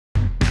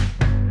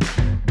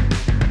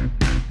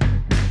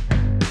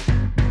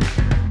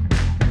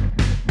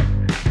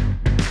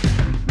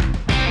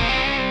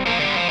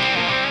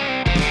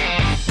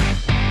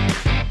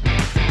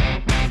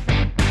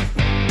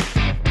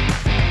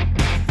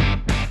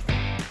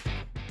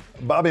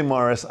Bobby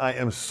Morris, I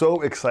am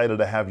so excited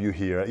to have you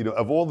here. You know,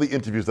 of all the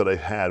interviews that I've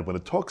had, when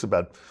we talk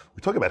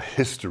about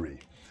history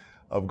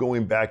of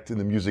going back to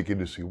the music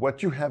industry,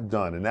 what you have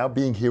done, and now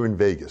being here in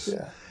Vegas,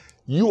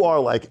 you are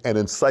like an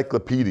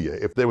encyclopedia.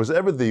 If there was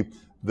ever the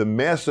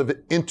massive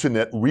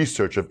internet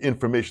research of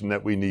information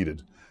that we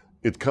needed,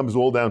 it comes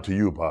all down to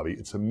you, Bobby.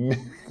 It's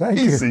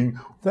amazing.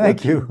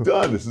 Thank you. You've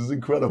done. This is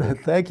incredible.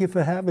 Thank you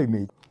for having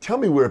me. Tell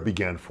me where it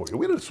began for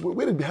you.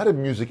 How did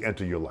music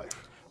enter your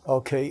life?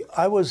 Okay,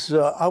 I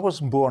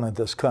wasn't born in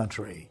this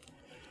country.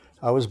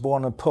 I was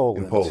born in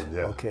Poland. In Poland,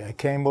 yeah. Okay, I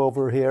came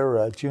over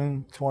here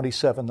June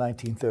 27,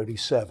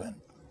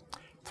 1937,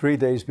 3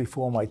 days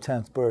before my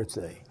 10th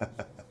birthday.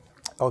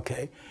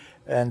 Okay,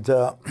 and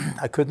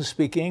I couldn't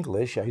speak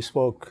English. I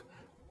spoke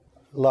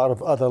a lot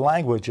of other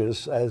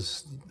languages,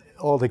 as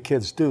all the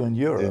kids do in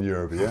Europe. In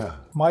Europe, yeah.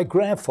 My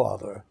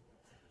grandfather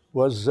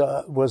was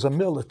a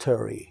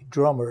military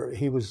drummer.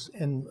 He was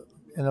in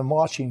a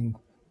marching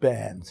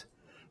band.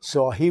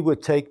 So he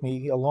would take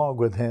me along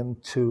with him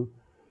to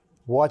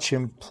watch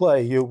him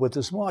play with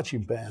this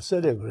marching band. So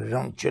they would,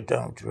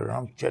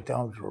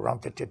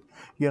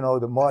 you know,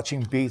 the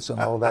marching beats and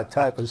all that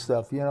type of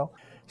stuff, you know.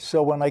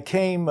 So when I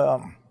came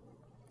to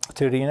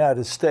the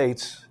United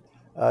States,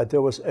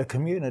 there was a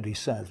community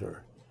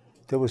center.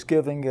 There was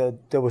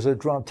a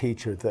drum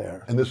teacher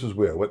there. And this was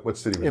where? What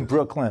city was this? In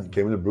Brooklyn.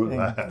 Came into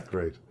Brooklyn?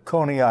 Great.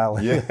 Coney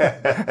Island. Yeah.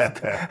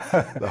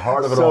 The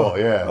heart of it all,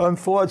 yeah.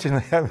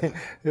 Unfortunately, I mean,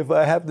 if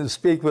I happen to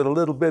speak with a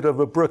little bit of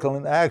a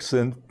Brooklyn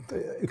accent,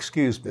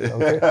 excuse me,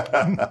 okay?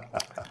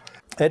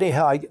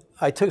 Anyhow,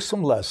 I took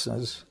some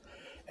lessons,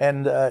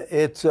 and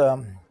it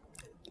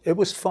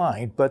was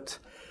fine, but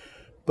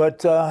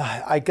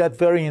I got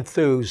very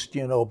enthused,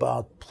 you know,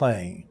 about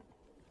playing.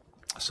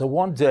 So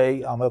one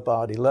day, I'm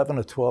about 11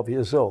 or 12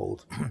 years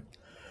old.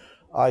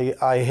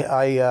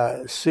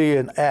 I see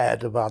an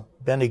ad about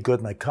Benny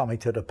Goodman coming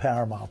to the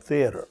Paramount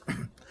Theater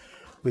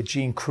with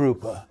Gene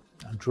Krupa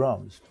on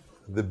drums.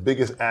 The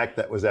biggest act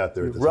that was out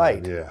there at the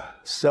right. time. Yeah.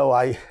 So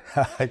I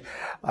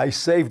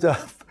saved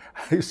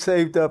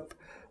up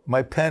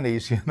my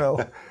pennies. You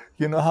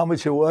know how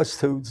much it was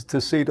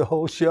to see the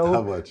whole show?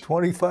 How much?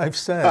 25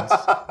 cents.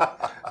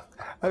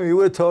 I mean,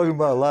 we're talking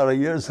about a lot of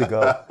years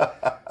ago.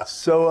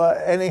 So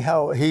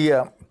anyhow,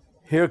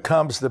 here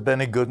comes the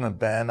Benny Goodman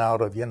band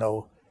out of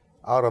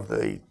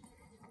the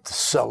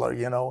cellar,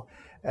 you know,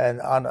 and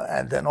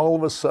then all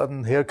of a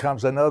sudden here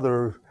comes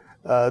another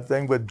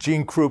thing with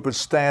Gene Krupa's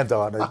stand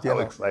on it. How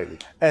exciting!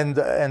 And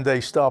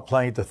they start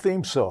playing the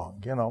theme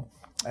song, you know,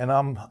 and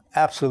I'm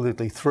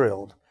absolutely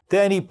thrilled.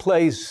 Then he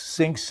plays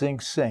Sing, Sing,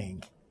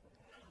 Sing.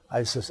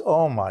 I says,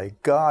 oh my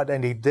God,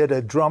 and he did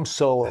a drum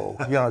solo,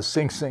 you know,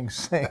 Sing, Sing,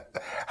 Sing.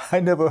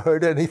 I never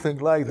heard anything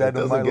like that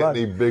in my life. It doesn't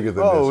get any bigger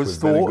than this.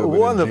 It was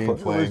wonderful.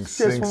 Playing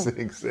Sing,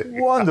 Sing, Sing.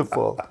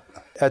 Wonderful.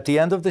 At the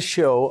end of the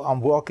show,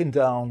 I'm walking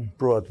down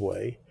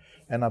Broadway,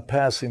 and I'm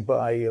passing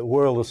by a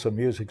Wurlitzer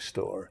music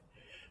store,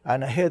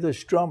 and I hear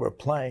this drummer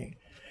playing,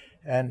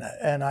 and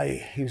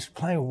he was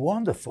playing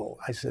wonderful.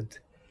 I said,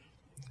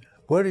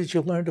 where did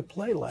you learn to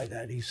play like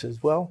that? He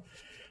says, well,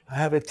 I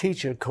have a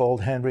teacher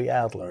called Henry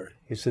Adler.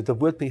 He's at the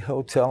Whitby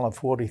Hotel on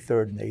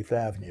 43rd and 8th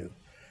Avenue.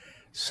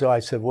 So I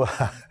said,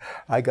 well,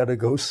 I got to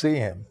go see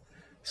him.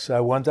 So I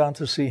went down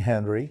to see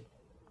Henry,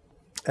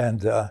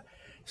 and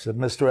said,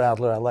 Mr.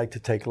 Adler, I'd like to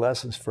take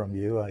lessons from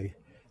you. I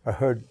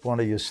heard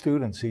one of your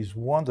students, he's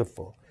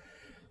wonderful.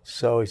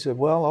 So he said,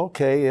 well,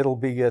 okay, it'll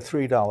be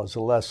 $3 a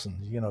lesson,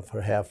 you know, for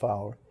a half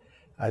hour.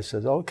 I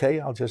said, okay,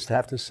 I'll just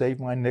have to save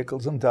my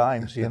nickels and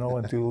dimes, you know,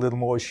 and do a little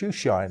more shoe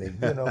shining,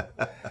 you know.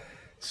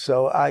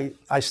 So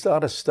I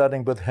started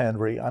studying with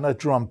Henry on a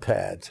drum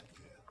pad.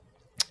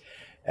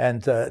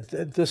 And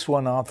this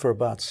went on for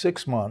about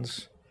 6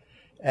 months.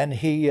 And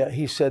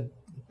he said,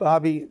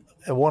 Bobby,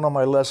 at one of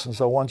my lessons,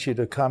 I want you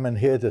to come and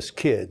hear this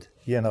kid,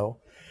 you know.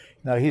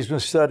 Now, he's been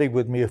studying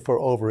with me for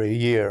over a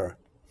year.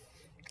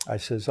 I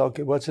says,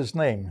 okay, what's his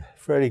name?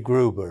 Freddie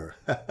Gruber.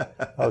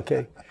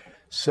 Okay.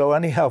 So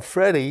anyhow,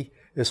 Freddie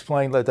is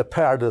playing like the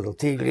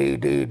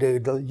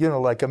paradiddle, you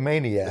know, like a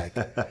maniac.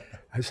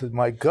 I said,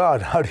 my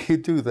God, how do you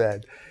do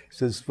that? He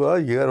says, well,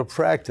 you got to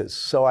practice.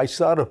 So I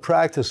started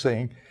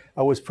practicing.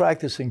 I was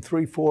practicing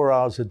 3-4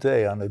 hours a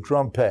day on the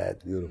drum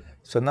pad. Beautiful.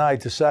 So now I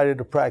decided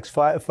to practice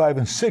 5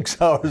 and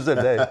 6 hours a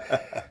day.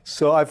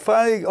 So I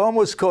finally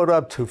almost caught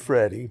up to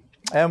Freddie.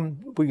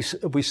 And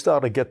we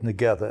started getting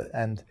together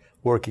and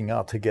working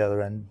out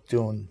together and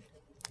doing,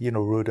 you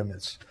know,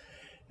 rudiments.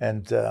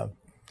 And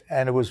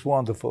it was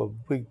wonderful.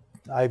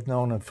 I've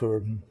known him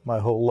for my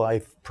whole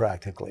life,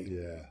 practically.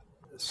 Yeah.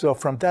 So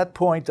from that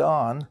point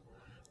on,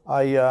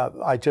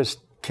 I just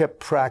kept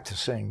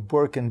practicing,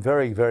 working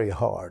very, very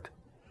hard,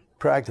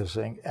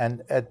 practicing.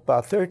 And at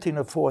about 13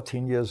 or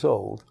 14 years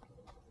old,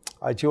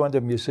 I joined the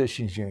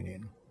Musicians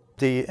Union.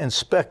 The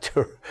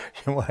inspector,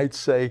 you might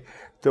say,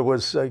 that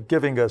was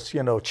giving us,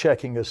 you know,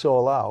 checking us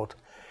all out,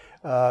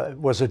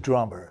 was a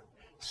drummer.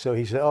 So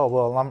he said, oh,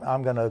 well,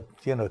 I'm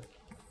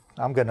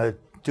gonna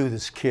do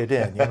this kid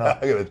in, you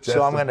know.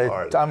 So I'm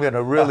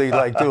gonna really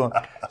like do it.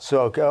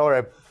 So, okay, all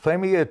right, play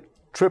me a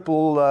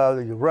triple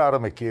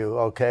Radamacue,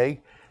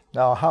 okay?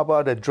 Now, how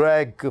about a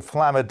drag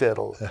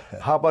flamadiddle?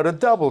 How about a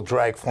double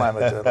drag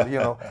flamadiddle, you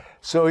know?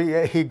 So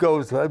he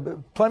goes,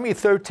 play me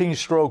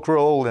 13-stroke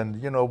roll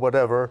and, you know,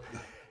 whatever.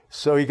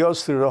 So he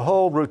goes through the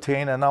whole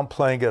routine, and I'm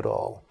playing it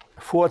all.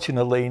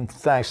 Fortunately,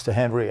 thanks to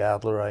Henry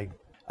Adler, I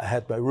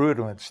had my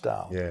rudiments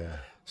down. Yeah.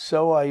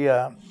 So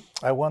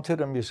I went to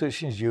the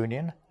Musicians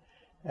Union,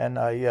 and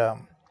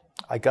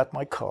I got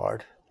my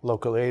card,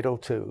 Local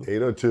 802.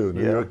 802,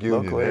 New York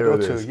Union. Local There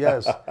 802, it is.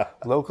 yes.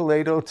 Local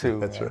 802.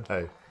 That's man.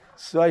 right.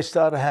 So I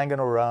started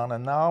hanging around,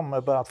 and now I'm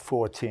about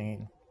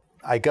 14.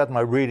 I got my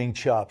reading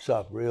chops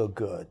up real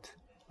good.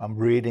 I'm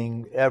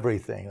reading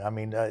everything. I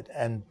mean,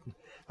 and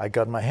I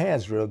got my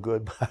hands real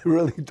good, but I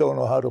really don't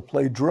know how to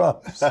play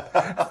drums. So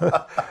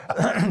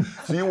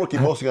you're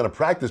working mostly on a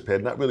practice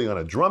pad, not really on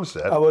a drum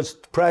set. I was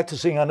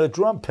practicing on a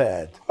drum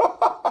pad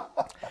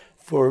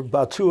for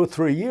about 2 or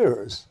 3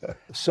 years.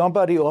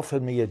 Somebody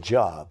offered me a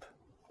job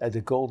at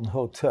the Golden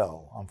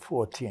Hotel. I'm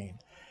 14.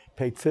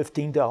 Paid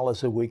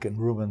 $15 a week in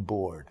room and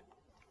board.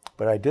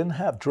 But I didn't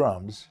have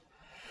drums.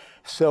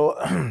 So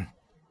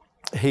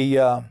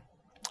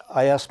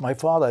I asked my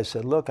father, I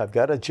said, look, I've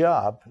got a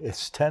job.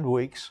 It's 10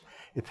 weeks.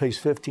 It pays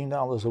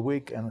 $15 a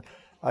week, and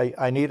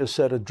I need a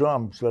set of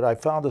drums. But I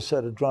found a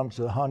set of drums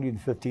at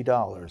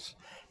 $150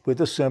 with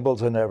the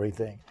cymbals and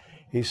everything.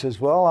 He says,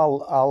 well,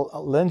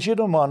 I'll lend you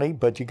the money,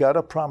 but you got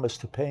to promise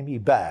to pay me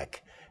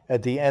back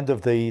at the end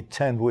of the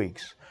 10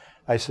 weeks.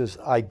 I says,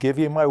 I give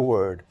you my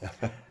word.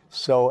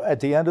 So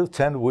at the end of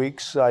 10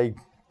 weeks, I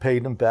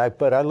paid him back,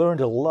 but I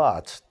learned a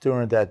lot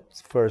during that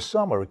first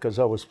summer because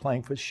I was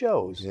playing for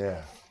shows.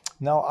 Yeah.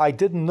 Now, I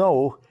didn't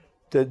know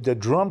the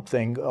drum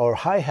thing or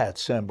hi-hat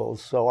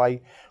cymbals, so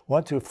I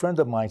went to a friend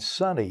of mine,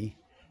 Sonny,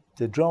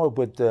 the drummer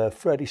with the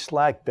Freddie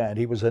Slack band.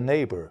 He was a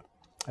neighbor.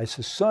 I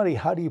said, Sonny,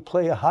 how do you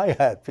play a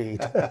hi-hat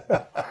beat?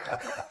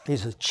 He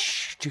said,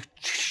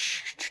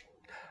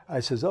 I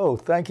says, oh,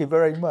 thank you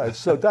very much.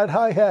 So that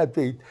hi-hat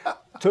beat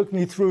took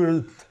me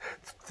through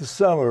the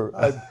summer.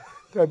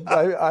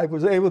 I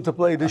was able to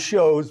play the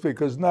shows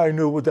because now I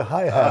knew what the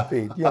hi-hat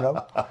beat, you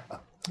know.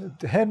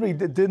 Henry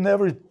didn't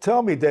ever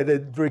tell me that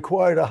it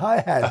required a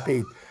hi-hat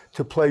beat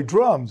to play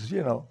drums,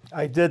 you know.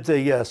 I did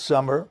the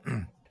summer,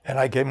 and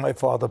I gave my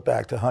father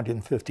back the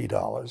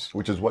 $150.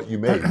 Which is what you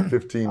made,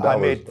 $15 I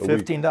made a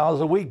week.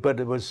 $15 a week, but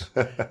it was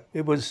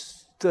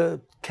the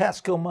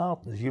Catskill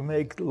Mountains. You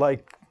make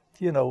like,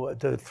 you know,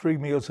 the 3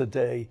 meals a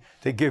day.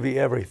 They give you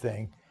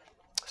everything.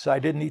 So I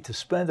didn't need to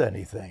spend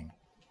anything.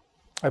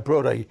 I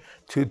brought a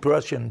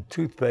toothbrush and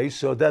toothpaste,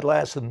 so that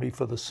lasted me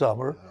for the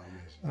summer,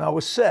 and I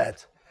was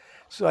set.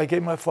 So I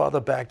gave my father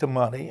back the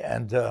money,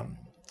 and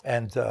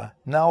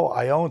now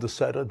I owned a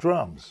set of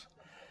drums.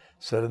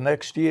 So the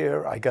next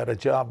year, I got a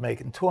job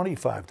making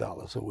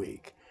 $25 a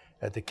week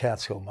at the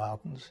Catskill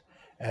Mountains,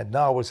 and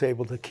now I was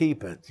able to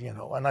keep it, you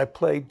know. And I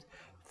played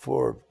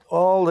for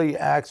all the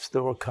acts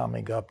that were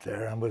coming up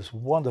there, and it was a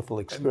wonderful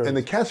experience. And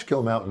the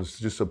Catskill Mountains,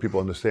 just so people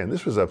understand,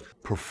 this was a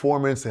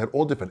performance. They had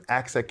all different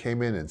acts that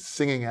came in, and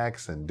singing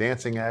acts and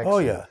dancing acts. Oh,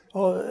 yeah.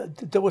 Oh,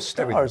 there were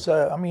stars.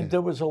 I mean,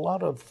 there was a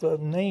lot of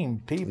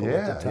named people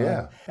at the time.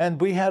 Yeah.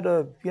 And we had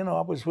I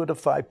was with a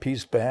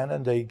 5-piece band,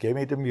 and they gave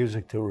me the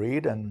music to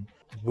read, and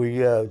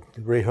we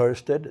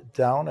rehearsed it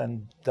down,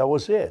 and that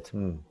was it.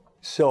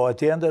 So at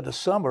the end of the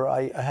summer,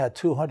 I had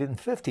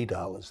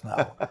 $250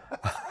 now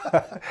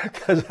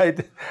because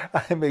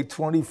I made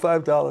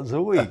 $25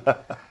 a week.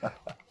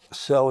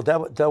 So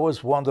that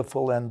was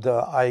wonderful, and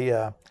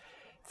I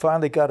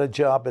finally got a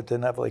job at the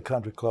Neville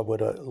Country Club with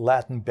a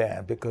Latin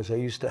band because I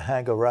used to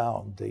hang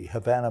around the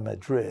Havana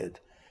Madrid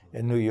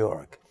in New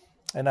York,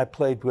 and I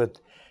played with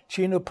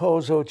Chino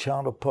Pozo,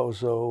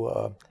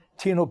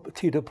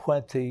 Tito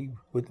Puente.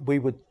 We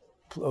would.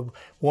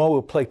 One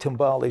would play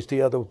timbales,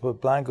 the other would play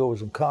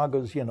blancos and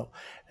congas, you know.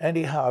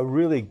 Anyhow, I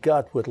really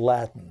got with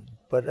Latin.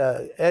 But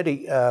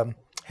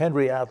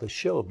Henry Adler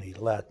showed me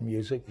Latin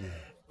music,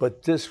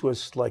 but this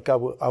was like I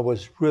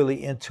was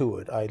really into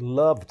it. I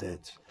loved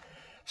it.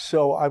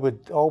 So I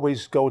would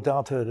always go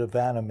down to the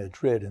Havana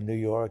Madrid in New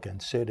York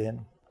and sit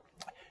in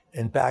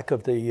back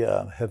of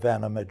the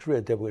Havana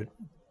Madrid. They would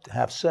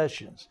have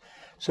sessions.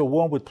 So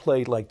one would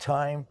play like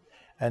time,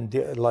 and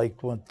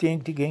like one ding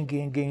ding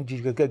ding ding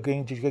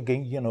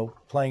ding, you know,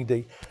 playing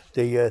the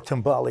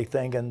timbale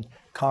thing, and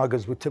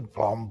congas with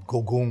timbam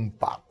go goom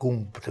ba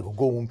goom go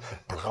goom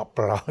blah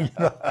blah, you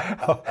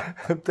know.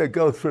 They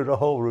go through the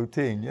whole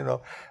routine, you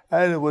know,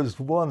 and it was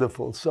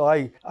wonderful. So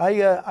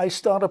I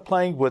started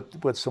playing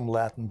with some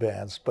Latin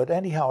bands, but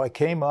anyhow I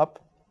came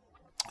up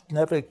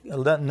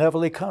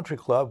Neville Country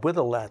Club with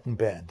a Latin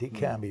band, the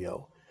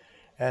Cameo,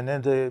 and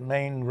in the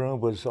main room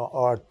was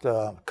Art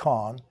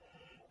Kahn,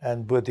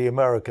 and with the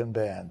American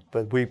band,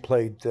 but we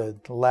played the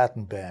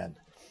Latin band.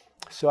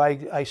 So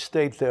I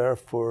stayed there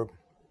for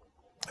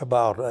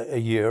about a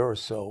year or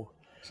so.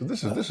 So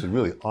this is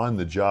really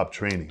on-the-job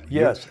training.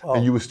 Yes.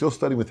 And you were still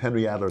studying with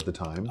Henry Adler at the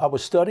time. I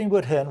was studying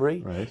with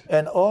Henry, right.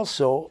 And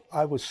also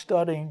I was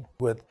studying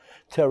with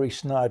Terry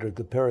Snyder,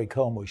 the Perry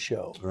Como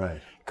Show. Right.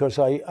 Because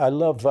I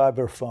love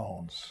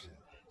vibraphones.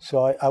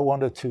 So I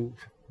wanted to,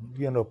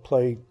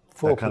 play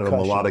full That kind percussion. of a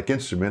melodic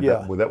instrument.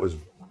 Yeah. That was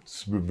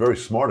very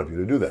smart of you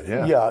to do that.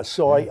 Yeah. Yeah,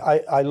 so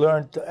I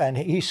learned, and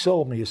he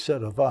sold me a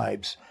set of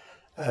vibes,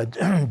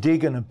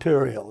 Deegan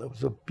Imperial. It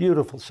was a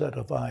beautiful set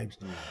of vibes.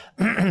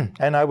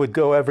 And I would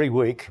go every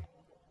week,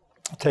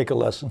 take a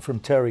lesson from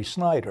Terry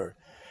Snyder,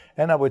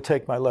 and I would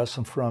take my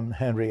lesson from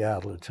Henry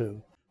Adler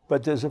too.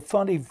 But there's a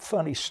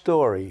funny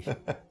story,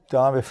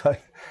 Dom, if I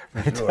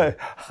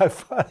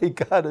finally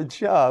got a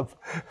job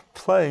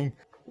playing.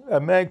 A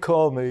man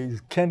called me,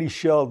 Kenny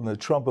Sheldon, a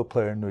trumpet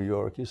player in New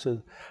York. He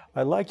said,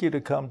 "I'd like you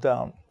to come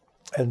down,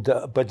 and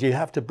but you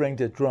have to bring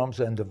the drums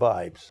and the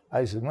vibes."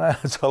 I said, "Man,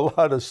 it's a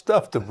lot of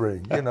stuff to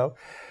bring,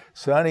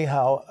 So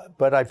anyhow,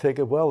 but I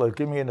figured, well, it'll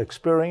give me an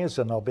experience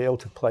and I'll be able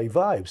to play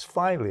vibes.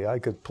 Finally, I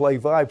could play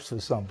vibes for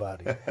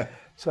somebody.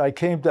 So I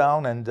came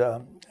down and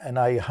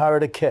I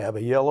hired a cab,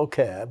 a yellow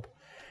cab,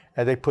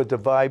 and they put the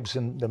vibes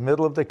in the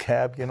middle of the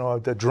cab,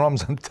 the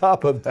drums on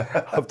top of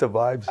the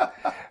vibes.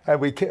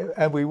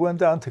 And we went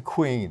down to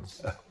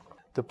Queens.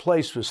 The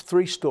place was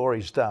 3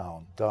 stories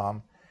down,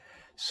 Dom.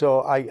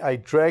 So I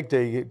dragged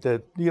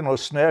the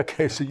snare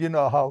case. You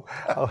know how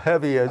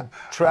heavy a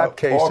trap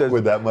case is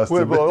awkward that must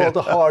have with been. all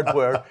the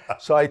hardware.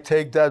 So I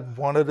take that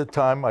one at a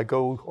time. I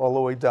go all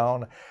the way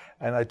down,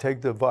 and I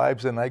take the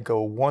vibes and I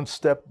go one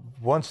step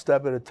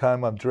at a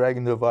time. I'm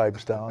dragging the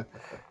vibes down,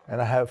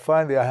 and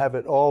finally I have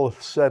it all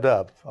set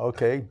up.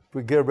 Okay,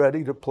 we get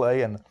ready to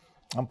play, and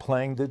I'm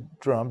playing the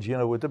drums,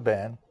 with the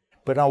band.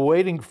 But I'm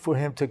waiting for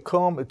him to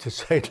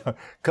say,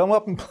 come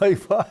up and play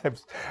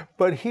vibes.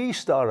 But he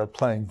started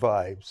playing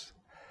vibes.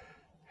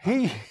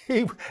 He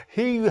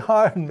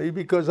hired me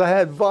because I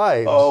had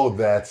vibes. Oh,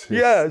 that's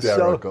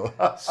hysterical.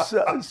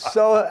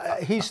 So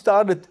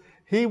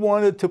he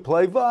wanted to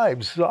play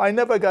vibes. So I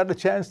never got a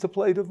chance to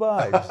play the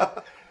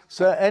vibes.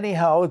 So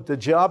anyhow, the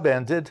job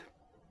ended.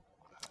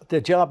 The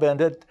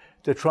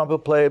trumpet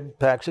player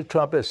packs a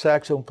trumpet,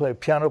 saxophone player,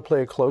 piano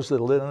player closed the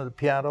lid on the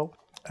piano.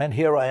 And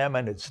here I am,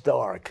 and it's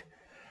dark.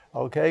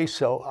 Okay,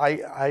 so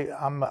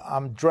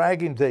I'm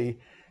dragging the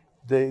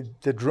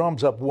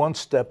drums up one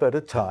step at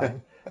a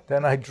time.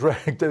 Then I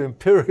dragged the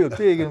Imperial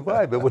Deegan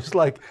vibe. It was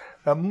like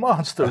a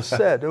monster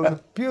set. It was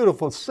a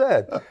beautiful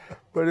set,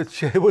 but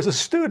it was a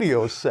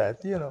studio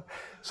set,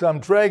 So I'm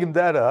dragging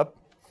that up,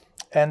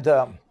 and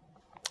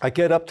I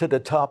get up to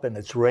the top, and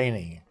it's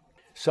raining.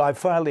 So I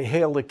finally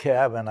hailed a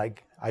cab, and I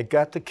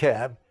got the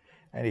cab,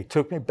 and he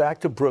took me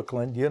back to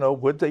Brooklyn,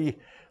 with the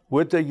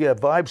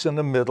vibes in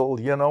the middle,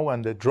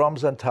 and the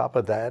drums on top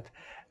of that.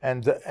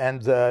 And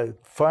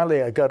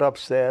finally I got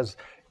upstairs.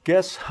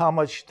 Guess how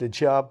much the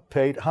job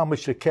paid, how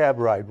much the cab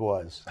ride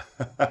was?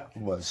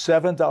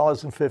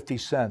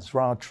 $7.50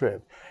 round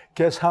trip.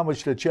 Guess how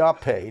much the job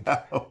paid?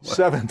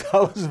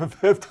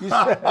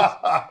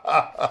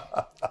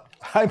 $7.50.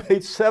 I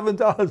made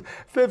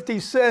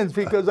 $7.50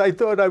 because I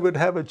thought I would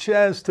have a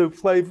chance to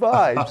play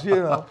vibes,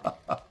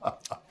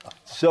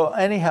 So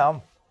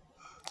anyhow,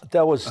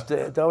 that was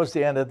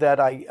the end of that.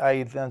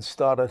 I then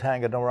started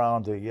hanging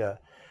around the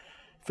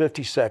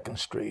 52nd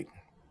Street.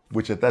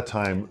 Which at that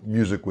time,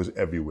 music was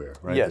everywhere,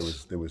 right?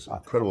 Yes. There was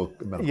incredible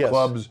amount of Yes.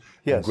 clubs,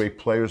 Yes. and great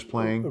players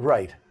playing.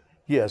 Right.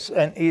 Yes.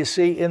 And you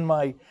see, in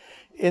my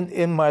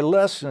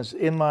lessons,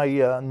 in my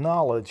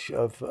knowledge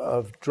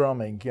of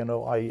drumming,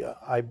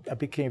 I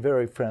became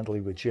very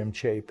friendly with Jim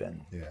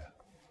Chapin. Yeah.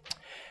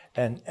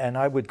 And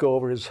I would go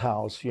over his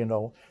house,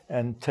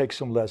 and take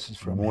some lessons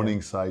from him.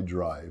 Morningside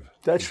Drive.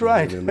 That's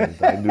right.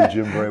 I knew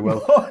Jim very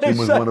well. Jim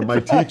was one of my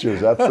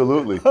teachers,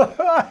 absolutely.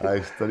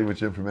 I studied with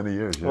Jim for many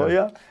years. Yeah. Oh,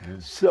 yeah?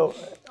 So,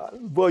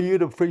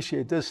 you'd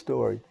appreciate this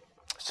story.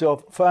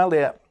 So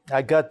finally,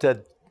 I got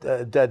that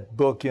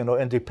book,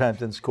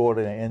 Independence,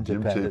 Coordinating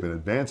Independence. Jim Chapin,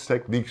 Advanced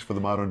Techniques for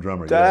the Modern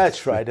Drummer.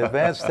 That's right,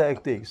 Advanced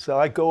Techniques. So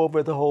I go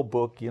over the whole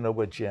book,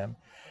 with Jim.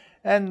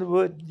 And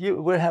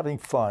we're having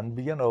fun,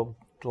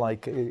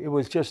 like it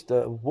was just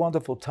a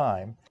wonderful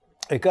time.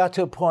 It got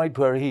to a point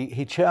where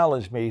he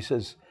challenged me. He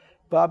says,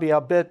 "Bobby,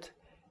 I'll bet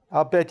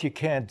you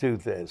can't do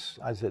this."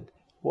 I said,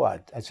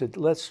 "What?" I said,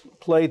 "Let's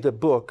play the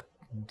book,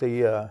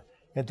 the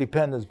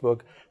Independence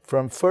book,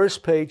 from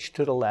first page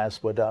to the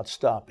last without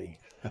stopping."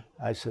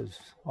 I said,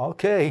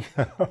 "Okay."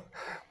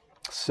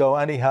 So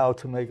anyhow,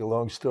 to make a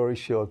long story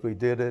short, we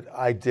did it.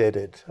 I did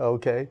it,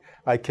 okay?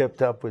 I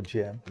kept up with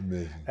Jim.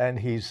 Amazing. And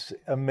he's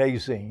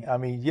amazing. I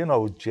mean, Jim,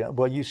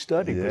 you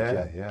studied with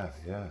Jim.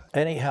 Yeah.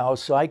 Anyhow,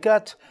 so I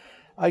got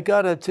to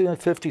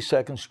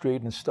 52nd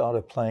Street and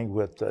started playing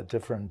with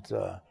different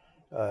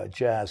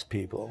jazz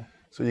people.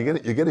 So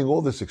you're getting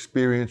all this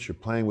experience, you're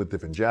playing with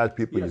different jazz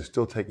people, Yes. you're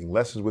still taking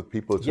lessons with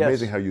people. It's Yes.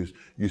 amazing how you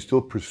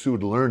still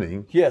pursued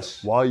learning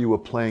Yes. while you were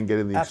playing,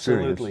 getting the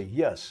Absolutely, experience.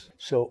 yes.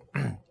 So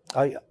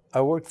I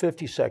worked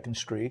 52nd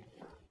Street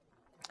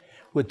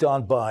with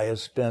Don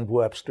Byas, Ben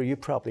Webster. You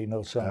probably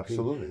know some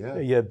Absolutely,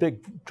 people. yeah. Yeah,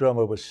 big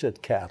drummer was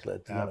Sid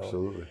Catlett.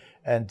 Absolutely.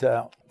 And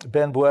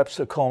Ben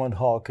Webster, Coleman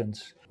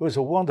Hawkins. It was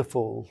a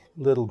wonderful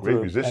little group.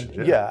 Great musicians,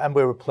 and, yeah. And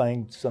we were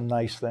playing some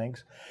nice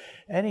things.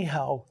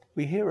 Anyhow,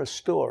 we hear a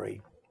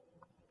story.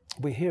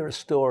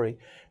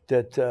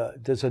 That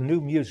there's a new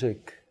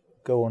music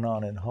going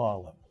on in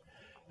Harlem,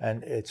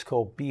 and it's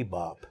called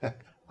bebop.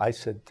 I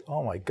said,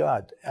 oh my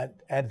God,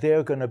 and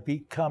they're going to be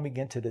coming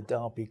into the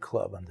Downbeat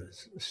Club on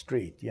the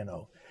street, you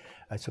know.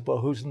 I said, well,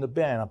 who's in the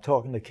band? I'm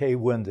talking to Kay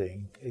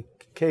Winding.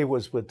 Kay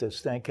was with the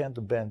Stan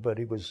Kenton band, but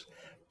he was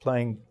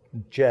playing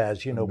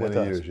jazz, you know, with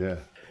us. Years, yeah.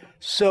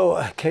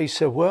 So Kay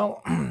said,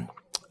 well,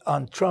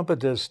 on trumpet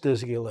there's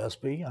Dizzy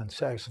Gillespie, on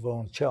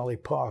saxophone Charlie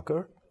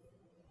Parker,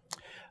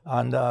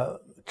 on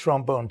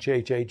trombone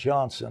J.J.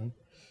 Johnson,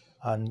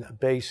 on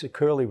bass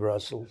Curly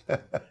Russell,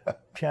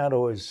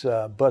 piano is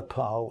Bud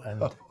Powell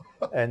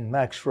and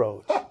Max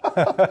Roach.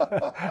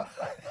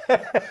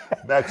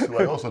 Max, who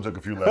I also took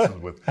a few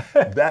lessons with.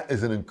 That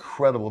is an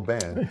incredible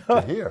band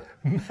to hear.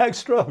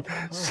 Max Roach.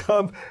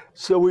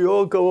 So we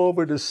all go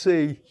over to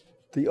see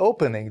the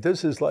opening.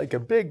 This is like a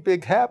big,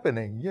 big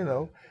happening, you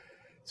know.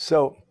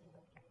 So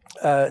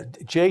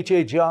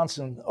J.J.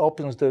 Johnson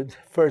opens the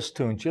first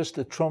tune, just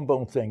a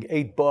trombone thing,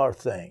 8-bar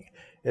thing.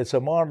 It's a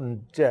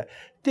modern jazz.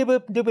 You know,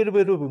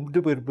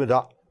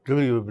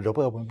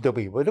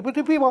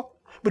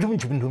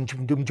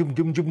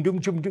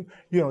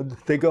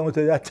 they go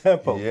into that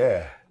tempo.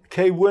 Yeah.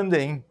 Kay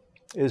Winding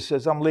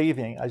says, I'm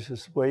leaving. I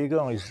says, where are you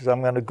going? He says,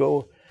 I'm gonna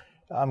go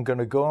on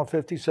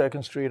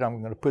 52nd Street.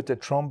 I'm gonna put the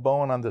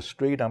trombone on the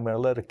street. I'm gonna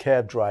let a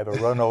cab driver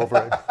run over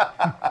it.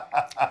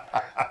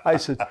 I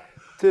said,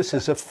 this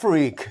is a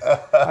freak.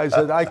 I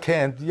said, I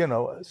can't, you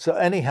know. So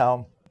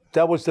anyhow,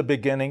 that was the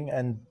beginning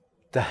and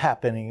the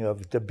happening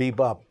of the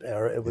bebop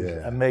era. It was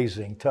an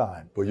amazing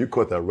time. Well, you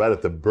caught that right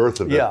at the birth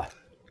of it. Yeah.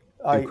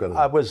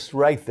 I was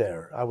right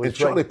there. And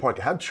Charlie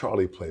Parker, how'd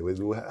Charlie play?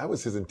 How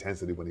was his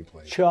intensity when he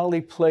played?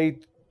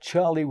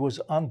 Charlie was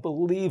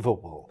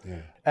unbelievable.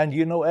 Yeah. And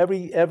you know,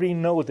 every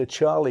note that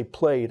Charlie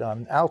played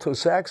on alto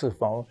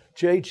saxophone,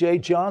 J.J.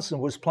 Johnson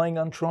was playing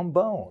on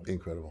trombone.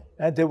 Incredible.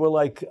 And they were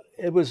like,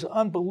 it was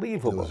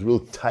unbelievable. It was real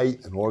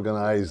tight and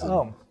organized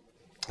and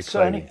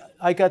exciting. So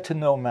I got to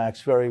know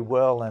Max very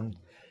well, and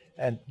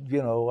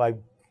you know, I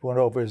went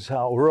over his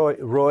house.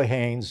 Roy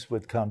Haynes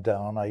would come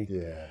down.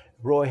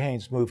 Roy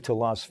Haynes moved to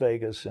Las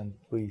Vegas, and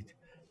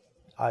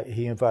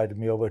he invited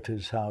me over to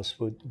his house.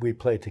 We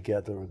played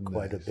together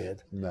quite a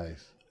bit.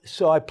 Nice.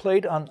 So I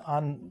played on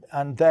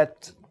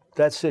that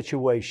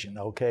situation,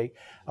 okay?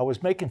 I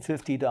was making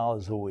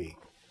 $50 a week.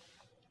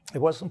 It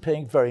wasn't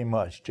paying very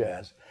much,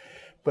 jazz.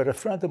 But a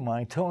friend of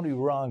mine, Tony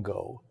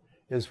Rongo,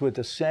 is with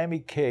the Sammy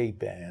Kaye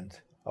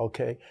band,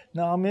 okay?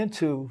 Now I'm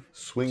into...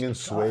 Swing and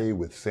Sway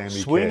with Sammy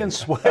Kaye. Swing and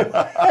Sway.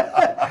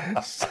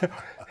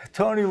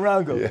 Tony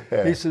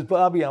Rongo, he says,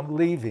 Bobby, I'm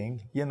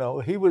leaving. You know,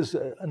 he was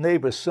a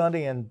neighbor.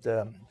 Sonny and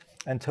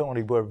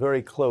Tony were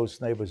very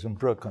close neighbors in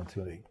Brooklyn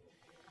to me.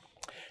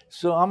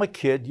 So I'm a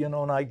kid, you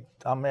know, and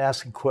I'm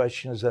asking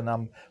questions, and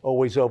I'm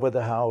always over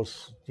the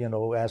house, you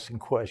know, asking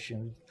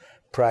questions,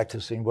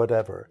 practicing,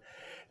 whatever.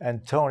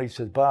 And Tony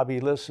says, Bobby,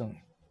 listen,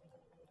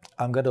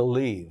 I'm going to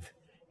leave.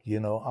 You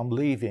know, I'm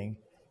leaving,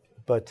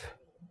 but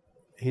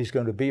he's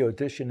going to be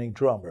auditioning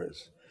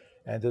drummers,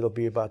 and it'll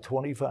be about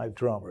 25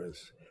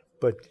 drummers.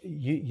 But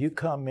you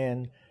come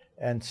in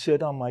and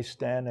sit on my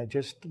stand and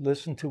just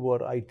listen to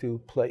what I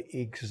do, play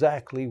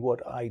exactly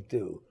what I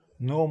do,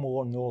 no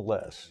more, no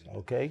less,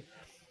 okay?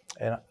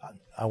 And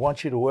I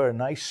want you to wear a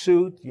nice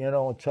suit, you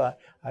know, and tie.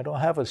 I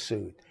don't have a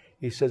suit.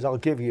 He says, I'll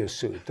give you a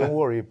suit, don't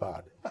worry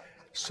about it.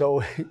 So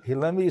he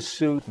lent me a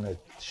suit and a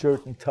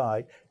shirt and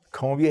tie,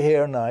 comb your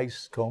hair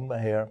nice, comb my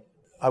hair.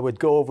 I would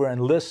go over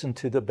and listen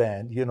to the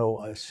band, you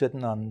know,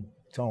 sitting on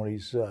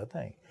Tony's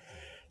thing.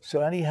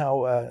 So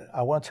anyhow,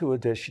 I went to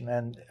audition,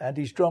 and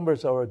these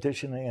drummers are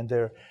auditioning, and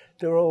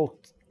they're all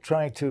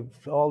trying to,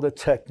 all the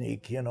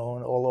technique, you know,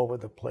 and all over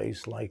the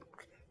place, like,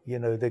 you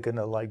know, they're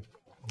gonna like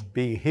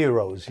be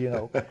heroes, you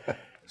know.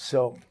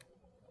 So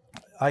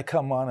I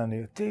come on and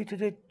you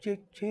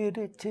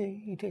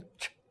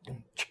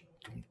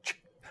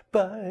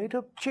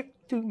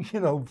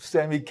know,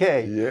 Sammy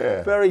Kaye.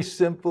 Yeah. Very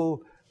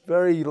simple,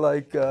 very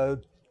like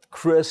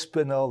crisp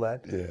and all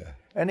that. Yeah.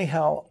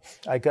 Anyhow,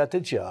 I got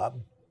the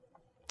job.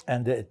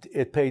 And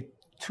it paid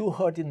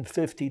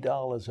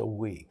 $250 a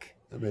week.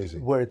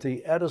 Amazing. We're at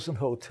the Edison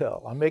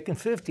Hotel. I'm making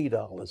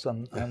 $50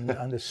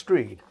 on the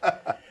street.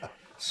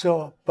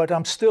 So, but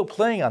I'm still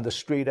playing on the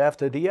street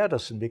after the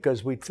Edison,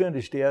 because we'd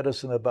finished the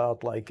Edison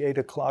about like 8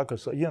 o'clock or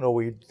so. You know,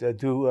 we'd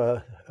do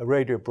a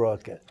radio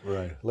broadcast.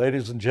 Right.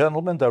 Ladies and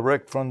gentlemen,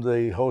 direct from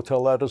the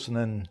Hotel Edison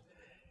in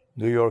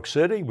New York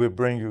City, we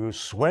bring you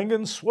Swing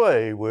and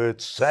Sway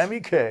with Sammy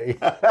Kaye.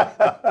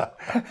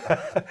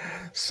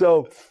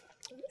 So,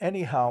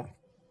 anyhow,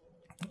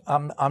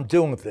 I'm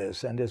doing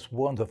this, and it's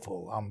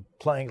wonderful. I'm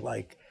playing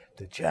like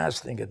the jazz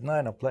thing at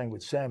night. I'm playing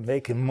with Sam,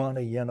 making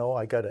money, you know.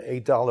 I got an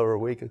 $8 a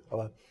week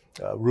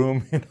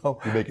room, you know.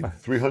 You're making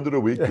 $300 a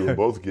week doing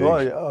both gigs. Oh,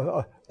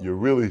 yeah. You're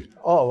really...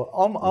 Oh,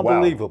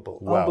 unbelievable,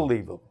 wow.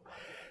 Unbelievable.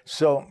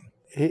 So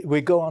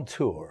we go on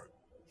tour,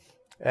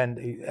 and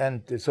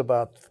it's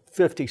about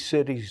 50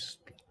 cities,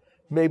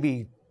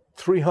 maybe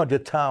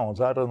 300 towns,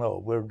 I don't know.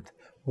 We're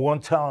one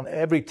town,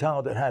 every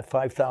town that had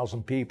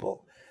 5,000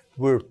 people.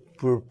 We're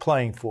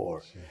playing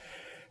for.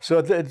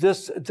 So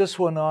this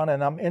went on,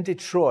 and I'm in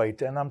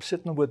Detroit, and I'm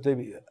sitting with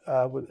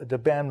the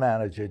band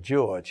manager,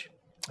 George.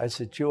 I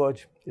said,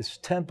 George, it's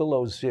 10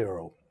 below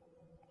zero.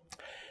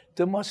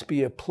 There must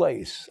be a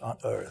place on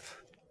Earth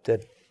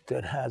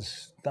that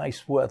has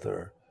nice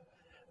weather.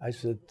 I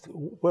said,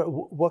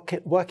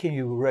 what can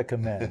you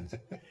recommend?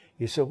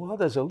 He said, well,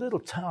 there's a little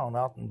town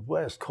out in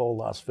West called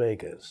Las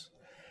Vegas.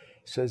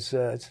 He says,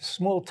 it's a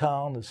small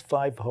town, there's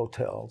 5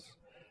 hotels,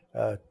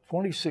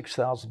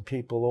 26,000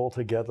 people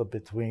altogether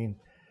between,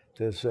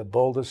 there's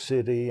Boulder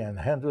City and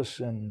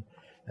Henderson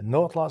and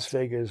North Las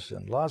Vegas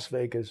and Las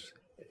Vegas.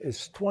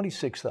 It's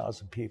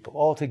 26,000 people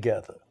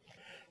altogether.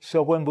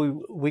 So when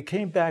we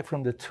came back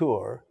from the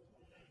tour,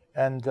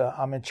 and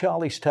I'm in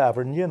Charlie's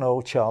Tavern, you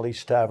know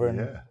Charlie's Tavern.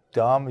 Yeah.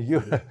 Dom,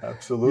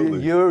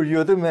 absolutely.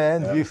 You're the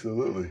man.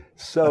 Absolutely.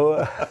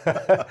 So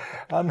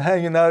I'm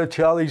hanging out at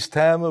Charlie's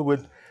Tavern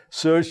with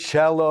Serge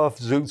Chaloff,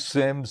 Zoot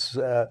Sims,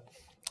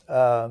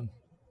 all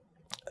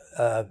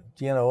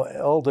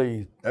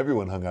the...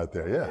 Everyone hung out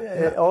there,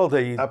 yeah. All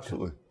the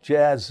absolutely.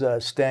 Jazz,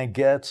 Stan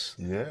Getz.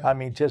 Yeah. I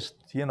mean, just,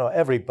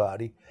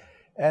 everybody.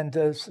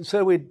 And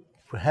so we'd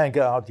hang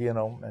out,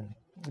 and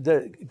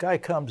the guy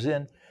comes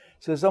in,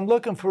 says, I'm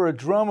looking for a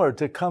drummer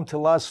to come to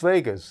Las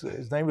Vegas.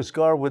 His name was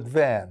Garwood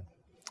Van.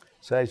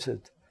 So I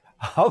said,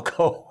 I'll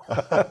go.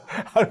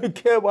 I don't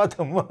care about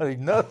the money.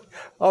 No,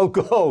 I'll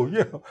go.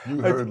 You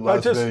heard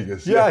Las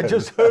Vegas. Yeah, I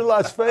just heard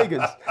Las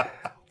Vegas.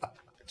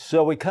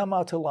 So we come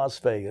out to Las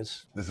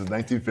Vegas. This is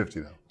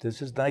 1950 now.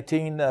 This is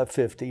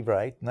 1950,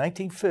 right?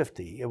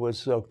 1950. It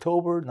was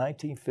October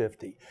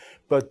 1950.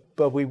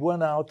 But we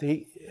went out.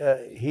 He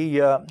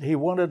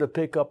wanted to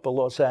pick up a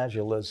Los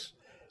Angeles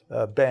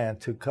band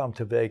to come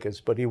to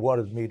Vegas, but he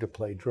wanted me to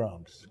play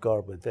drums,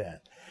 Garwood Van.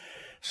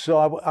 So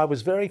I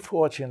was very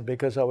fortunate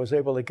because I was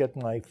able to get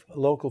my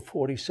local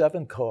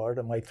 47 card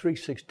and my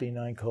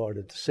 369 card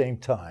at the same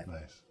time.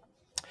 Nice.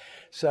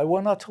 So I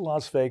went out to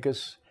Las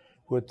Vegas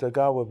with the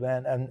Garwood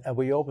Band, and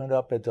we opened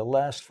up at the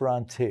Last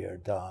Frontier,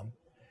 Dom.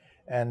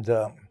 And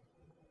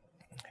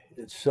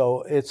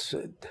so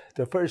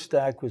the first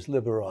act was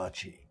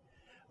Liberace.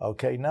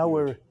 Okay, now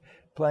we're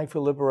playing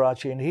for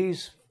Liberace, and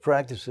he's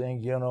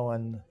practicing,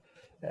 and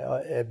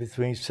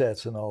between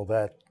sets and all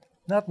that.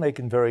 Not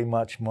making very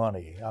much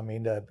money. I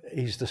mean,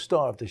 he's the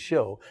star of the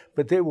show,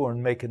 but they weren't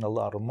making a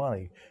lot of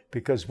money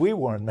because we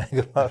weren't making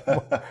a lot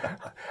of money.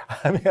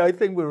 I mean, I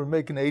think we were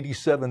making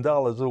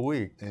 $87 a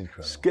week.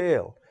 Incredible.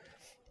 Scale.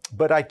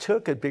 But I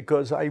took it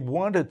because I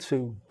wanted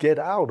to get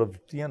out of,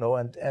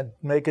 and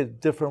make a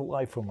different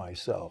life for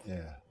myself.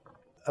 Yeah.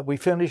 We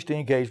finished the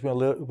engagement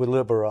with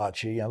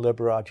Liberace, and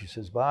Liberace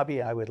says, Bobby,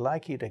 I would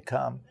like you to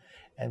come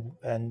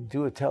and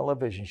do a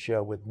television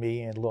show with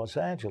me in Los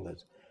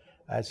Angeles.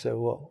 I said,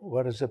 well,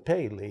 what does it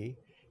pay, Lee?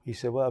 He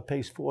said, well, it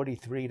pays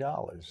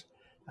 $43.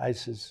 I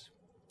says,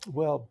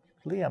 well,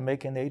 Lee, I'm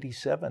making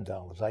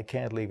 $87. I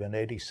can't leave an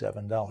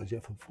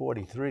 $87 for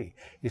 $43.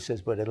 He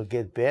says, but it'll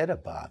get better,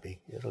 Bobby.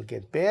 It'll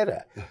get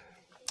better.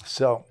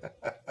 So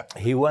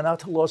he went out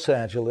to Los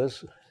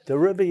Angeles. The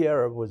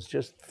Riviera was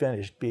just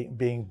finished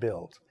being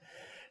built.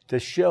 The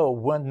show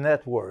went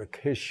network,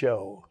 his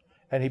show,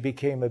 and he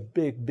became a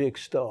big, big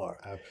star.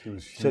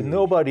 Absolutely. So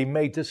nobody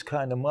made this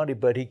kind of money,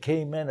 but he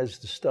came in as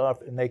the star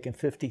making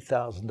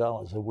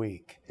 $50,000 a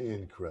week.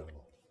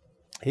 Incredible.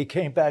 He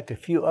came back a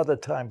few other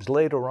times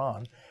later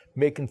on,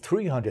 making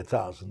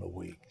 $300,000 a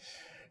week.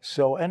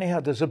 So anyhow,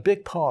 there's a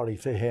big party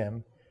for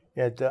him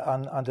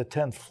on the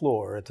 10th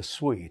floor at the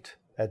suite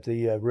at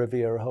the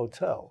Riviera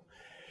Hotel.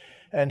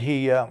 And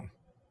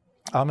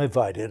I'm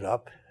invited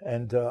up,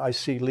 and I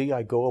see Lee.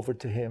 I go over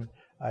to him.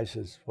 I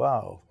says,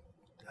 wow,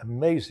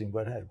 amazing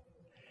what happened.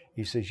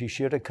 He says, you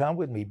should have come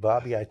with me,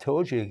 Bobby. I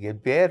told you to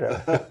get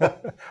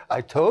better. I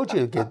told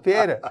you to get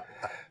better.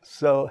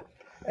 So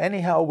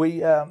anyhow,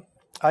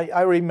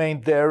 I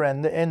remained there,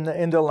 and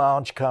in the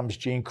lounge comes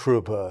Gene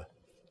Krupa.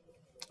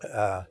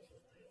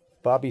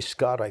 Bobby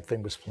Scott, I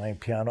think, was playing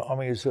piano. I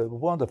mean, it's a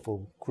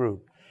wonderful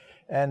group.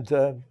 And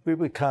we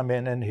would come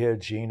in and hear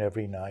Gene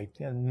every night.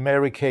 And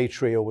Mary Kay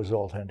Trio was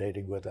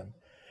alternating with him.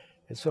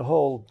 It's a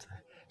whole...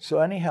 So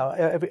anyhow,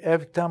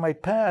 every time I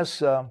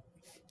pass,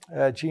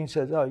 Gene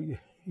says, oh,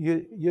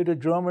 you're the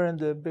drummer in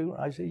the big one?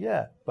 I said,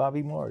 yeah,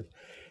 Bobby Morris.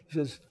 He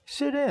says,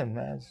 sit in,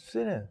 man,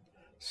 sit in.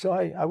 So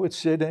I would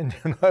sit in,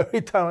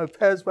 every time I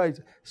passed by, he'd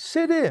say,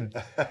 sit in.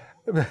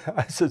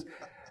 I said,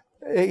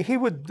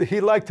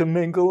 he liked to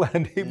mingle,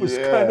 and he was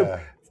kind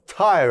of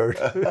tired.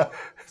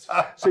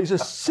 So he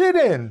says, sit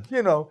in,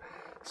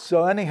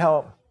 So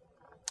anyhow,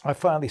 I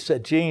finally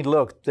said, Gene,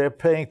 look, they're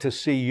paying to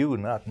see you,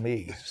 not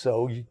me.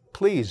 So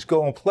please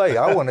go and play.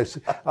 I want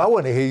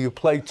to hear you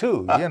play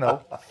too,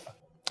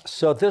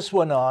 So this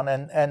went on,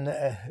 and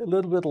a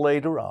little bit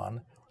later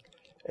on,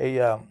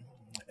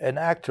 an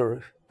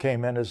actor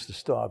came in as the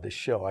star of the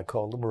show. I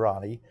called him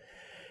Ronnie.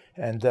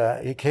 And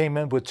he came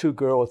in with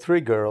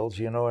three girls,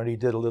 and he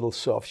did a little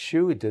soft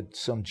shoe. He did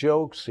some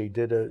jokes. He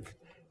did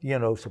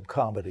some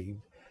comedy,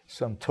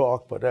 some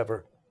talk,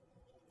 whatever.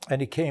 And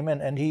he came in,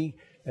 and he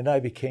and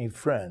I became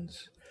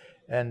friends.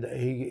 And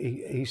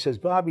he says,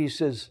 Bobby, he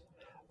says,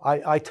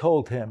 I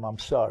told him, I'm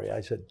sorry.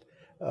 I said,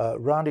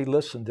 Ronnie,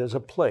 listen, there's a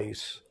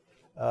place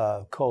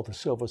called the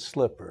Silver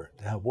Slipper.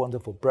 They have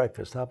wonderful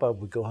breakfast. How about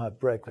we go have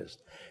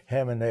breakfast?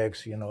 Ham and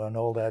eggs, you know, and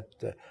all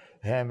that.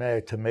 Ham,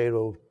 egg,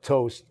 tomato,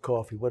 toast,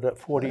 coffee, whatever,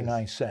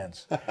 49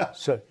 cents.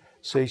 So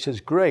he says,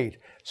 great.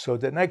 So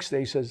the next day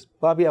he says,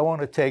 Bobby, I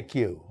want to take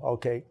you.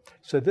 Okay.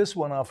 So this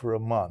went on for a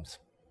month.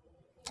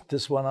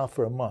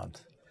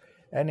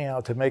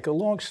 Anyhow, to make a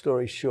long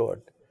story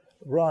short,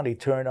 Ronnie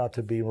turned out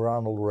to be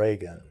Ronald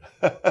Reagan.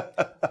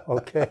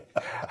 Okay,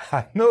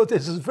 I know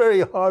this is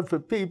very hard for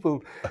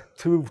people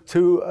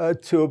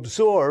to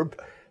absorb.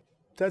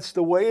 That's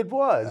the way it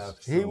was.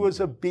 Absolutely. He was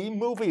a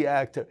B-movie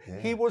actor. Yeah.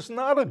 He was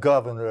not a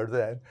governor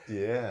then.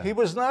 Yeah. He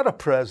was not a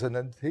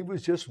president. He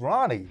was just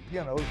Ronnie,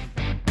 you know.